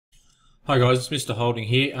Hi guys, it's Mr. Holding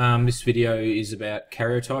here. This video is about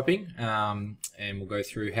karyotyping, and we'll go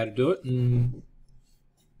through how to do it and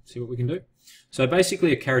see what we can do. So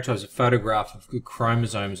basically a karyotype is a photograph of the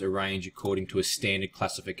chromosomes arranged according to a standard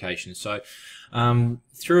classification. So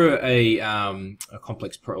through a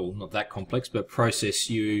complex, well, not that complex, but process,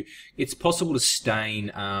 it's possible to stain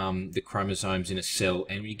the chromosomes in a cell,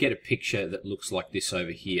 and you get a picture that looks like this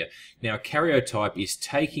over here. Now a karyotype is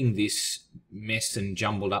taking this mess and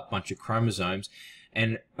jumbled up bunch of chromosomes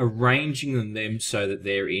and arranging them so that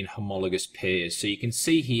they're in homologous pairs. So you can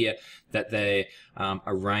see here that they're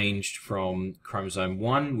arranged from chromosome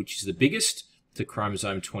 1, which is the biggest, to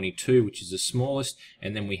chromosome 22, which is the smallest,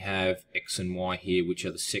 and then we have X and Y here, which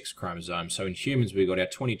are the sex chromosomes. So in humans, we've got our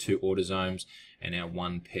 22 autosomes and our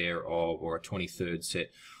one pair of, or a 23rd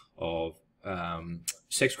set of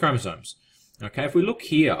sex chromosomes. Okay, if we look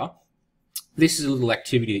here, this is a little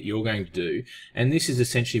activity that you're going to do, and this is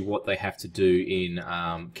essentially what they have to do in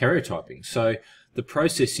karyotyping. So the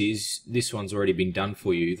process is, this one's already been done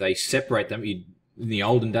for you. They separate them. In the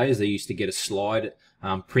olden days, they used to get a slide,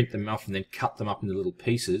 print them off, and then cut them up into little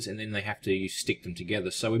pieces, and then they have to stick them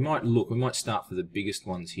together. So we might start for the biggest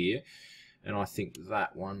ones here, and I think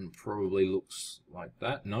that one probably looks like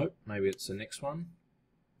that. Nope, maybe it's the next one.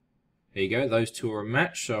 There you go, those two are a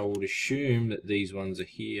match, so I would assume that these ones are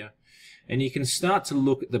here. And you can start to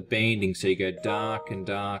look at the banding, so you go dark and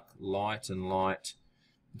dark, light and light,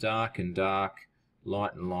 dark and dark,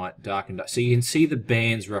 light and light, dark and dark. So you can see the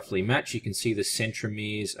bands roughly match. You can see the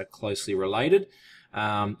centromeres are closely related,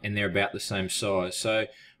 and they're about the same size. So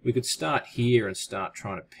we could start here and start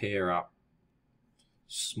trying to pair up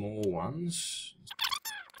small ones.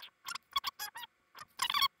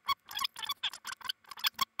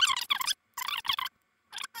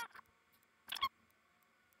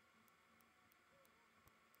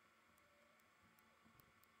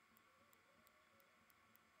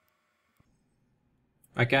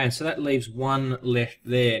 Okay, and so that leaves one left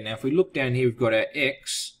there. Now if we look down here, we've got our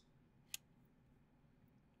X.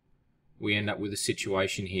 We end up with a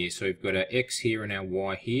situation here. So we've got our X here and our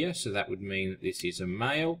Y here, so that would mean that this is a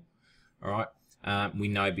male. Alright, we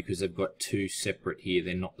know because they've got two separate here,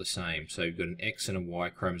 they're not the same. So you've got an X and a Y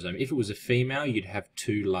chromosome. If it was a female, you'd have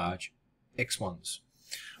two large X1s.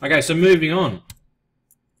 Okay, so moving on.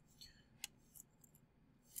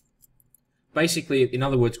 Basically, in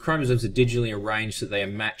other words, chromosomes are digitally arranged so they are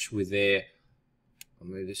matched with their, I'll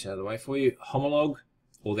move this out of the way for you, homologue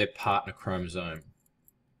or their partner chromosome.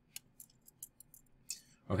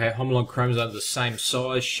 Okay, homologue chromosomes are the same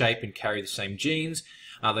size, shape, and carry the same genes.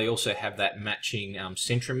 They also have that matching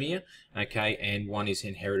centromere, okay, and one is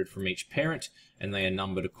inherited from each parent, and they are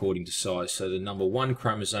numbered according to size. So the number 1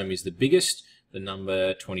 chromosome is the biggest, the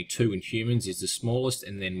number 22 in humans is the smallest,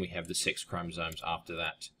 and then we have the sex chromosomes after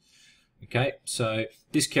that. Okay, so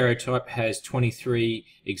this karyotype has 23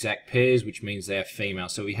 exact pairs, which means they are female.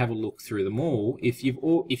 So we have a look through them all. If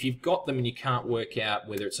you've got them and you can't work out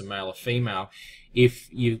whether it's a male or female, if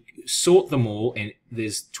you sort them all and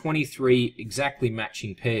there's 23 exactly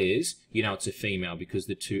matching pairs, you know it's a female because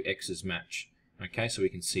the two X's match. Okay, so we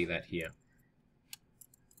can see that here.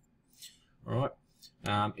 All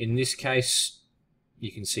right. In this case,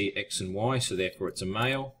 you can see X and Y, so therefore it's a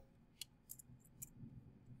male.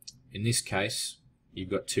 In this case, you've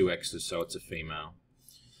got two X's, so it's a female.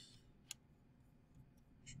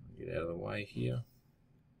 Get out of the way here.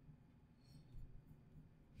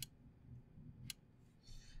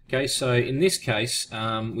 Okay, so in this case,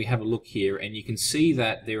 we have a look here, and you can see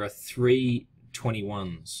that there are 3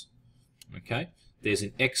 21s. Okay, there's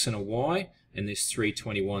an X and a Y, and there's 3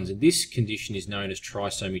 21s, and this condition is known as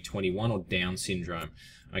trisomy 21 or Down syndrome.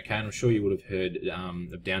 Okay, and I'm sure you would have heard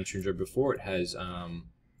of Down syndrome before. It has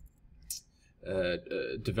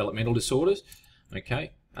developmental disorders.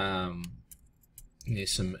 Okay,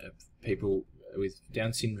 there's some people with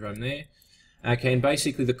Down syndrome there. Okay, and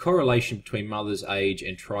basically the correlation between mother's age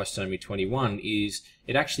and trisomy 21 is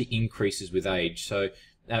it actually increases with age. So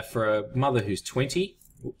for a mother who's 20,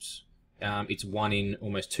 it's 1 in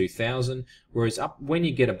almost 2,000, whereas when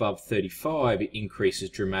you get above 35, it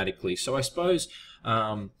increases dramatically. So I suppose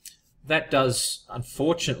that does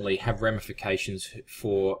unfortunately have ramifications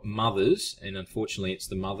for mothers, and unfortunately it's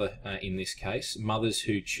the mother in this case, mothers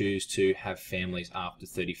who choose to have families after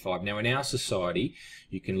 35. Now in our society,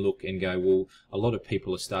 you can look and go, well, a lot of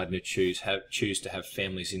people are starting to choose to have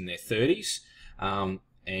families in their 30s,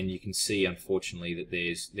 and you can see unfortunately that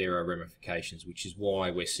there are ramifications, which is why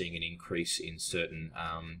we're seeing an increase in certain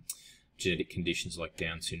genetic conditions like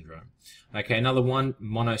Down syndrome. Okay, another one,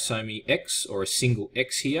 monosomy X, or a single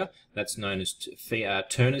X here, that's known as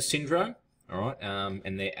Turner syndrome. all right,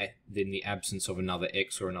 and then the absence of another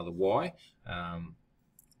X or another Y, and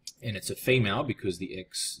it's a female because the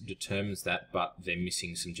X determines that, but they're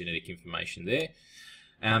missing some genetic information there.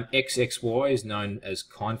 XXY is known as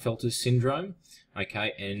Klinefelter's syndrome,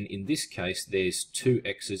 okay, and in this case there's two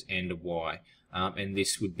X's and a Y, and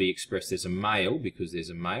this would be expressed as a male because there's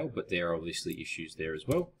a male, but there are obviously issues there as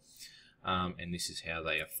well, and this is how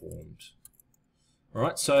they are formed.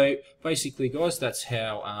 Alright, so basically guys, that's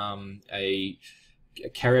how a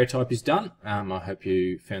karyotype is done. I hope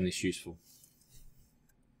you found this useful.